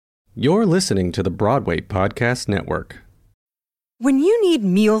You're listening to the Broadway Podcast Network. When you need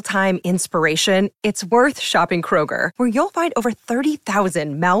mealtime inspiration, it's worth shopping Kroger, where you'll find over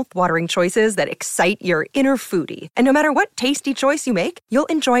 30,000 mouth-watering choices that excite your inner foodie. And no matter what tasty choice you make, you'll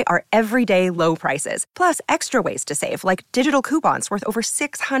enjoy our everyday low prices, plus extra ways to save, like digital coupons worth over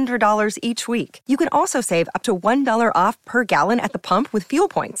 $600 each week. You can also save up to $1 off per gallon at the pump with fuel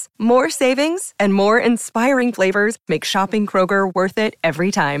points. More savings and more inspiring flavors make shopping Kroger worth it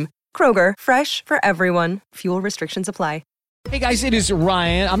every time. Kroger, fresh for everyone. Fuel restrictions apply. Hey guys, it is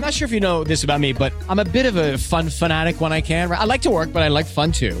Ryan. I'm not sure if you know this about me, but I'm a bit of a fun fanatic when I can. I like to work, but I like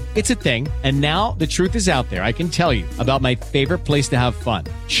fun too. It's a thing. And now the truth is out there. I can tell you about my favorite place to have fun.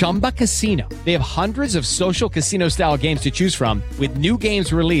 Chumba Casino. They have hundreds of social casino style games to choose from with new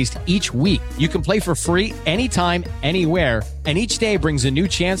games released each week. You can play for free anytime, anywhere. And each day brings a new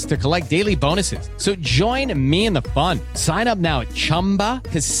chance to collect daily bonuses. So join me in the fun. Sign up now at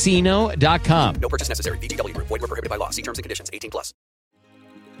ChumbaCasino.com. No purchase necessary. VGW. Void where prohibited by law. See terms and conditions. 18+.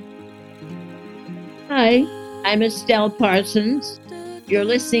 Hi, I'm Estelle Parsons. You're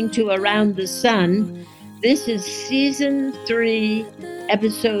listening to Around the Sun. This is Season 3,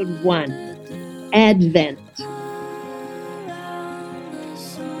 Episode 1, Advent.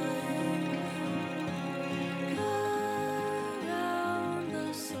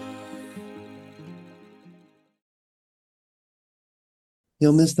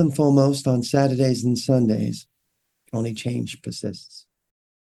 You'll miss them foremost on Saturdays and Sundays. Only change persists.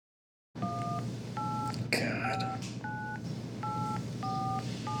 God.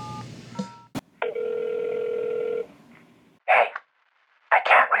 Hey, I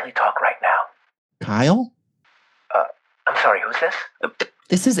can't really talk right now. Kyle? I'm sorry, who's this?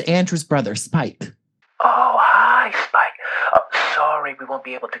 This is Andrew's brother, Spike. Oh, hi, Spike. Sorry we won't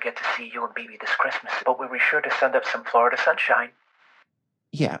be able to get to see you and Baby this Christmas, but we'll be sure to send up some Florida sunshine.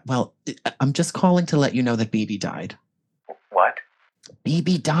 Yeah, well, I'm just calling to let you know that BB died. What?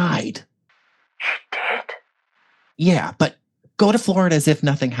 BB died. She did? Yeah, but go to Florida as if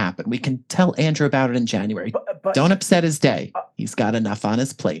nothing happened. We can tell Andrew about it in January. But Don't upset his day. He's got enough on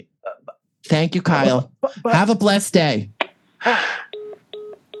his plate. Thank you, Kyle. Have a blessed day.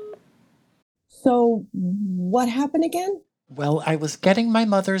 So, what happened again? Well, I was getting my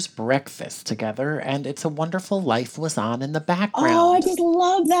mother's breakfast together, and It's a Wonderful Life was on in the background. Oh, I just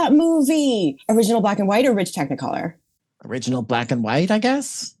love that movie. Original black and white or rich Technicolor? Original black and white, I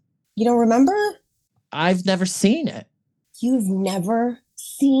guess? You don't remember? I've never seen it. You've never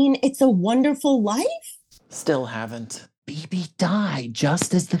seen It's a Wonderful Life? Still haven't. BB died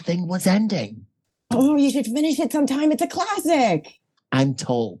just as the thing was ending. Oh, you should finish it sometime. It's a classic. I'm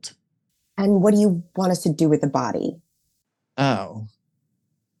told. And what do you want us to do with the body? Oh.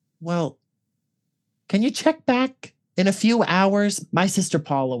 Well, can you check back in a few hours? My sister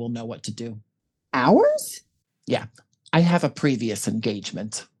Paula will know what to do. Hours? Yeah, I have a previous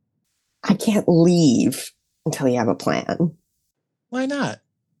engagement. I can't leave until you have a plan. Why not?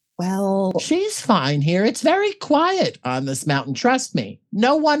 Well, She's fine here. It's very quiet on this mountain. Trust me.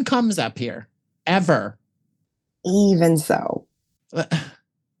 No one comes up here. Ever. even so.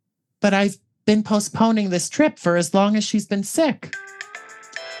 But I've been postponing this trip for as long as she's been sick.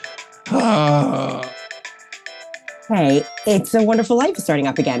 Hey, It's a Wonderful Life is starting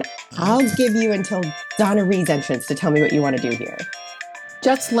up again. I'll give you until Donna Reed's entrance to tell me what you want to do here.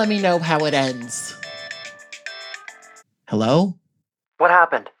 Just let me know how it ends. Hello? What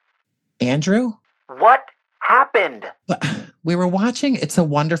happened? Andrew? What happened? We were watching It's a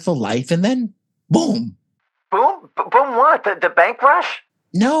Wonderful Life and then boom. Boom? Boom what? The bank rush?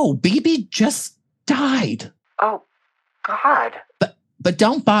 No, BB just died. Oh, God. But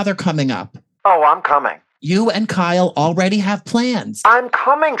don't bother coming up. Oh, I'm coming. You and Kyle already have plans. I'm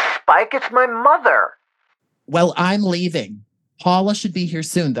coming, Spike. It's my mother. Well, I'm leaving. Paula should be here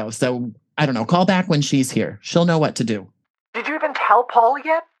soon, though, so I don't know. Call back when she's here. She'll know what to do. Did you even tell Paul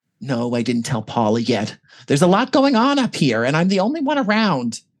yet? No, I didn't tell Paula yet. There's a lot going on up here, and I'm the only one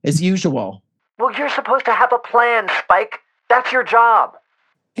around, as usual. Well, you're supposed to have a plan, Spike. That's your job.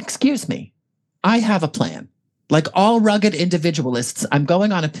 Excuse me. I have a plan. Like all rugged individualists, I'm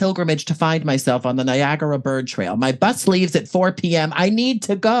going on a pilgrimage to find myself on the Niagara Bird Trail. My bus leaves at 4 p.m. I need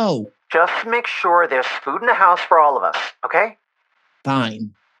to go. Just make sure there's food in the house for all of us, okay?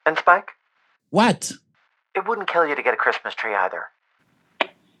 Fine. And Spike? What? It wouldn't kill you to get a Christmas tree either.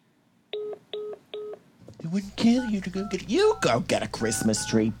 It wouldn't kill you to go get... You go get a Christmas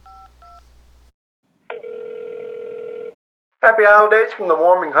tree. Happy holidays from the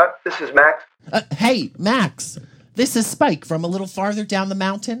warming hut. This is Max. Hey, Max. This is Spike from a little farther down the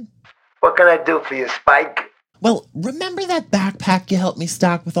mountain. What can I do for you, Spike? Well, remember that backpack you helped me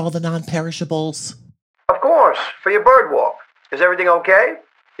stock with all the non-perishables? Of course, for your bird walk. Is everything okay?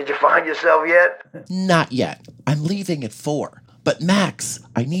 Did you find yourself yet? Not yet. I'm leaving at 4. But Max,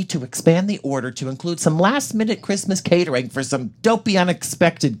 I need to expand the order to include some last-minute Christmas catering for some dopey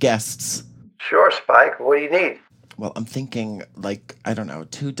unexpected guests. Sure, Spike. What do you need? Well, I'm thinking,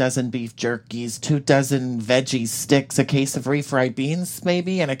 2 dozen beef jerkies, 2 dozen veggie sticks, a case of refried beans,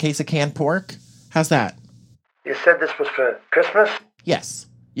 maybe, and a case of canned pork. How's that? You said this was for Christmas? Yes.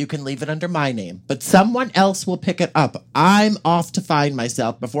 You can leave it under my name, but someone else will pick it up. I'm off to find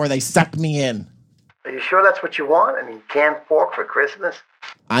myself before they suck me in. Are you sure that's what you want? I mean, canned pork for Christmas?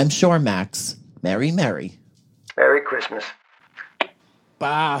 I'm sure, Max. Merry, merry. Merry Christmas.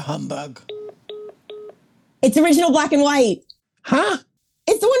 Bah, humbug. It's original black and white. Huh?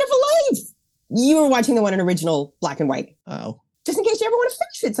 It's The Wonderful Life. You were watching the one in original black and white. Oh. Just in case you ever want to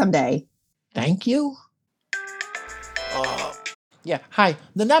finish it someday. Thank you. Yeah, hi.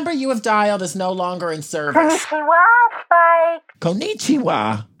 The number you have dialed is no longer in service. Konnichiwa, Spike.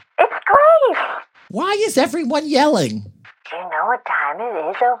 Konnichiwa. It's Grace. Why is everyone yelling? Do you know what time it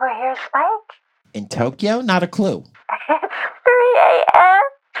is over here, Spike? In Tokyo? Not a clue. It's 3 a.m.,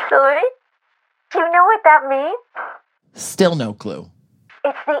 silly. Do you know what that means? Still no clue.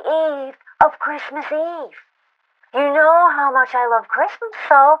 It's the eve of Christmas Eve. You know how much I love Christmas,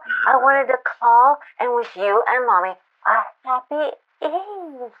 so I wanted to call and wish you and Mommy a happy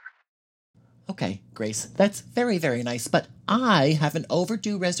Eve. Okay, Grace, that's very, very nice, but I have an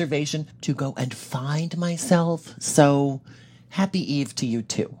overdue reservation to go and find myself, so happy Eve to you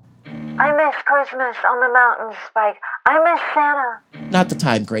too. I miss Christmas on the mountains, Spike. I miss Santa. Not the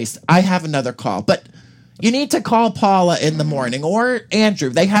time, Grace. I have another call, but you need to call Paula in the morning, or Andrew.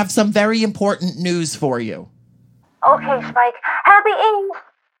 They have some very important news for you. Okay, Spike. Happy Eve.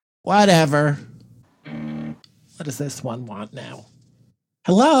 Whatever. What does this one want now?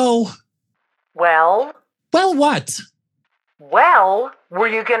 Hello? Well? Well, what? Well, were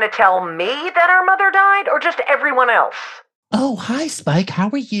you going to tell me that our mother died, or just everyone else? Oh, hi, Spike. How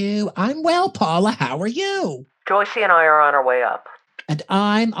are you? I'm well, Paula. How are you? Joycey and I are on our way up. And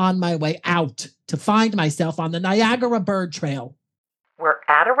I'm on my way out to find myself on the Niagara Bird Trail. We're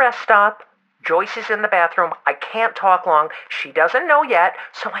at a rest stop. Joyce is in the bathroom. I can't talk long. She doesn't know yet,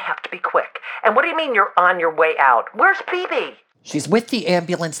 so I have to be quick. And what do you mean you're on your way out? Where's BB? She's with the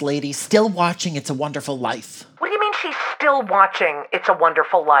ambulance lady, still watching It's a Wonderful Life. What do you mean she's still watching It's a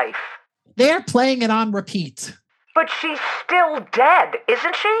Wonderful Life? They're playing it on repeat. But she's still dead,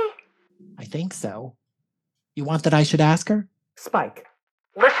 isn't she? I think so. You want that I should ask her? Spike.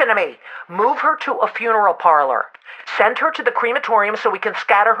 Listen to me. Move her to a funeral parlor. Send her to the crematorium so we can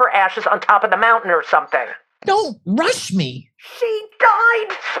scatter her ashes on top of the mountain or something. Don't rush me. She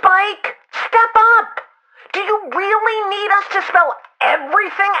died, Spike. Step up. Do you really need us to spell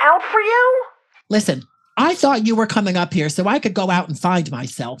everything out for you? Listen, I thought you were coming up here so I could go out and find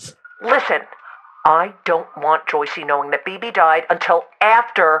myself. Listen, I don't want Joycey knowing that BB died until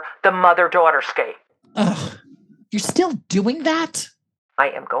after the mother-daughter skate. Ugh, you're still doing that? I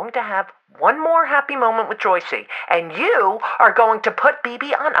am going to have one more happy moment with Joycey, and you are going to put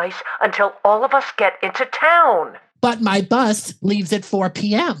BB on ice until all of us get into town. But my bus leaves at 4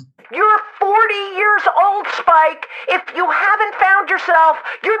 p.m. You're 40 years old, Spike. If you haven't found yourself,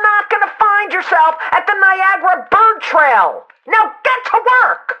 you're not going to find yourself at the Niagara Bird Trail. Now get to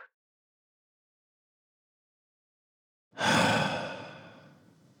work!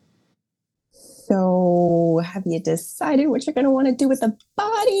 So, have you decided what you're going to want to do with the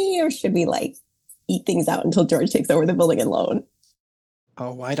body, or should we eat things out until George takes over the building and loan?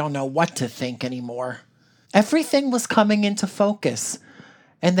 Oh, I don't know what to think anymore. Everything was coming into focus,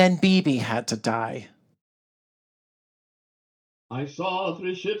 and then BB had to die. I saw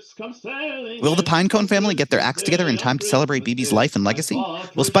 3 ships come sailing. Will the Pinecone family get their acts together in time to celebrate BB's life and legacy?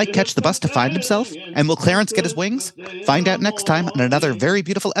 Will Spike catch the bus to find himself? And will Clarence get his wings? Find out next time on another very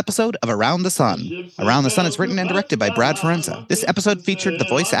beautiful episode of Around the Sun. Around the Sun is written and directed by Brad Forenza. This episode featured the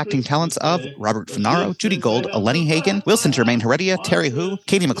voice acting talents of Robert Funaro, Judy Gold, Eleni Hagen, Wilson Germain Heredia, Terry Hu,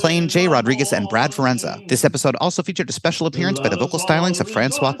 Katie McLean, Jay Rodriguez, and Brad Forenza. This episode also featured a special appearance by the vocal stylings of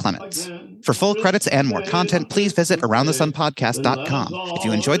Francois Clements. For full credits and more content, please visit AroundTheSunPodcast.com. If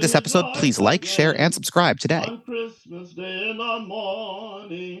you enjoyed this episode, please like, share, and subscribe today.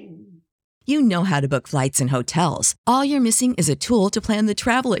 You know how to book flights and hotels. All you're missing is a tool to plan the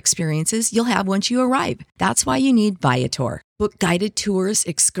travel experiences you'll have once you arrive. That's why you need Viator. Book guided tours,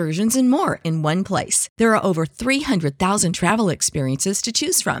 excursions, and more in one place. There are over 300,000 travel experiences to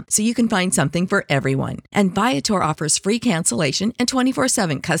choose from, so you can find something for everyone. And Viator offers free cancellation and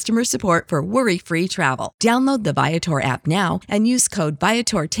 24/7 customer support for worry-free travel. Download the Viator app now and use code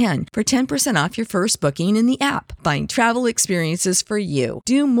Viator10 for 10% off your first booking in the app. Find travel experiences for you.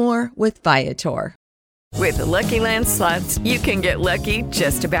 Do more with Viator. With the Lucky Land Slots, you can get lucky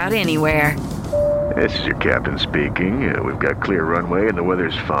just about anywhere. This is your captain speaking. We've got clear runway and the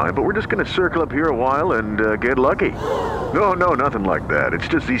weather's fine, but we're just going to circle up here a while and get lucky. No, nothing like that. It's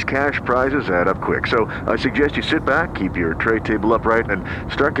just these cash prizes add up quick. So I suggest you sit back, keep your tray table upright, and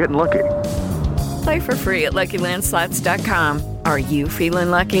start getting lucky. Play for free at LuckyLandSlots.com. Are you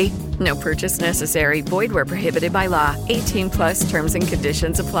feeling lucky? No purchase necessary. Void where prohibited by law. 18+ terms and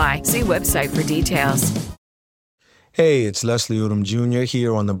conditions apply. See website for details. Hey, it's Leslie Odom Jr.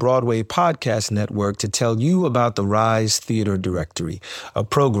 here on the Broadway Podcast Network to tell you about the Rise Theater Directory, a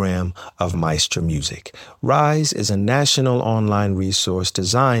program of Maestro Music. Rise is a national online resource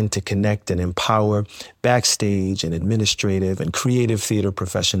designed to connect and empower backstage and administrative and creative theater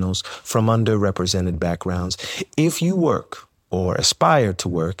professionals from underrepresented backgrounds. If you work or aspire to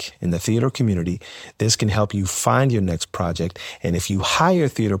work in the theater community, this can help you find your next project. And if you hire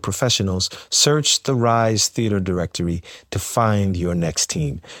theater professionals, search the Rise Theater Directory to find your next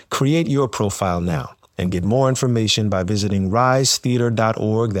team. Create your profile now and get more information by visiting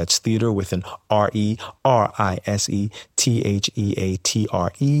risetheater.org. That's theater with an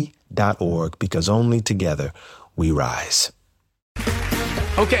RERISETHEATRE.org, because only together we rise.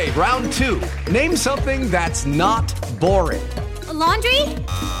 Okay, round two. Name something that's not boring. A laundry?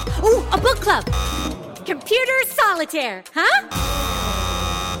 Ooh, a book club. Computer solitaire, huh?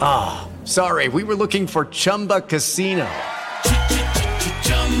 Ah, sorry, we were looking for Chumba Casino.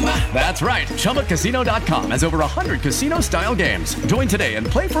 That's right, ChumbaCasino.com has over 100 casino-style games. Join today and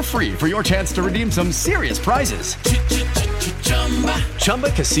play for free for your chance to redeem some serious prizes.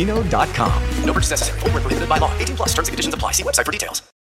 ChumbaCasino.com. No purchase necessary. Void where prohibited by law. 18+ terms and conditions apply. See website for details.